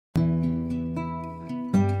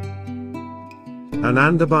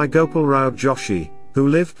Anandibai Gopalrao Joshi, who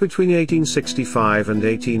lived between 1865 and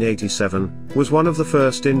 1887, was one of the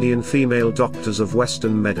first Indian female doctors of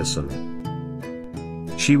Western medicine.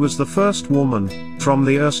 She was the first woman, from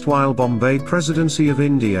the erstwhile Bombay presidency of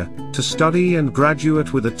India, to study and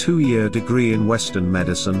graduate with a 2-year degree in Western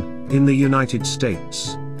medicine, in the United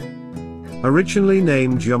States. Originally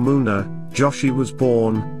named Yamuna, Joshi was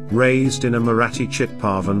born, raised in a Marathi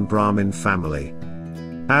Chitpavan Brahmin family.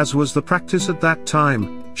 As was the practice at that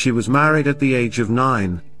time, she was married at the age of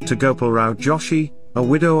 9, to Gopalrao Joshi, a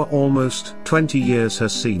widower almost 20 years her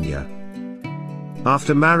senior.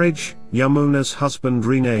 After marriage, Yamuna's husband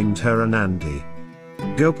renamed her Anandi.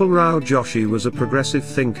 Gopalrao Joshi was a progressive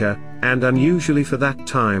thinker, and unusually for that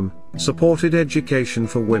time, supported education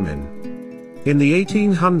for women. In the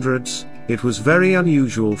 1800s, it was very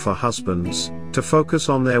unusual for husbands to focus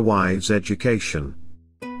on their wives' education.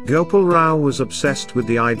 Gopalrao was obsessed with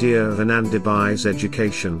the idea of Anandibai's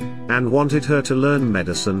education, and wanted her to learn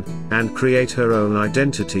medicine, and create her own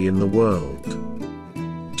identity in the world.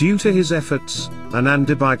 Due to his efforts,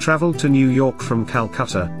 Anandibai traveled to New York from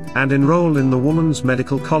Calcutta, and enrolled in the Women's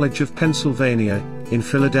Medical College of Pennsylvania, in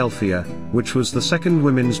Philadelphia, which was the second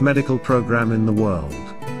women's medical program in the world.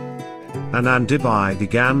 Anandibai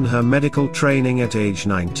began her medical training at age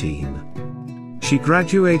 19. She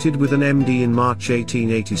graduated with an MD in March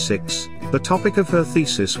 1886. The topic of her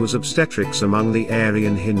thesis was obstetrics among the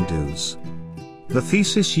Aryan Hindus. The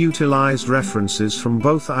thesis utilized references from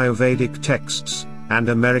both Ayurvedic texts and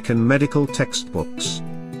American medical textbooks.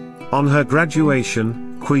 On her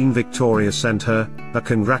graduation, Queen Victoria sent her a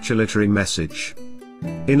congratulatory message.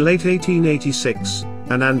 In late 1886,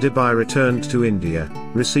 Anandibai returned to India,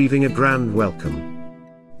 receiving a grand welcome.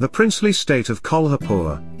 The princely state of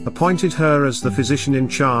Kolhapur appointed her as the physician in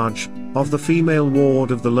charge of the female ward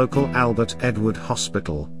of the local Albert Edward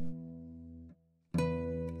Hospital.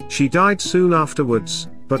 She died soon afterwards,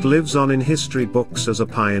 but lives on in history books as a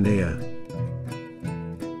pioneer.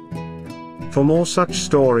 For more such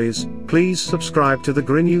stories, please subscribe to the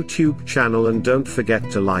Grin YouTube channel and don't forget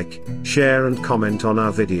to like, share and comment on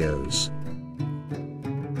our videos.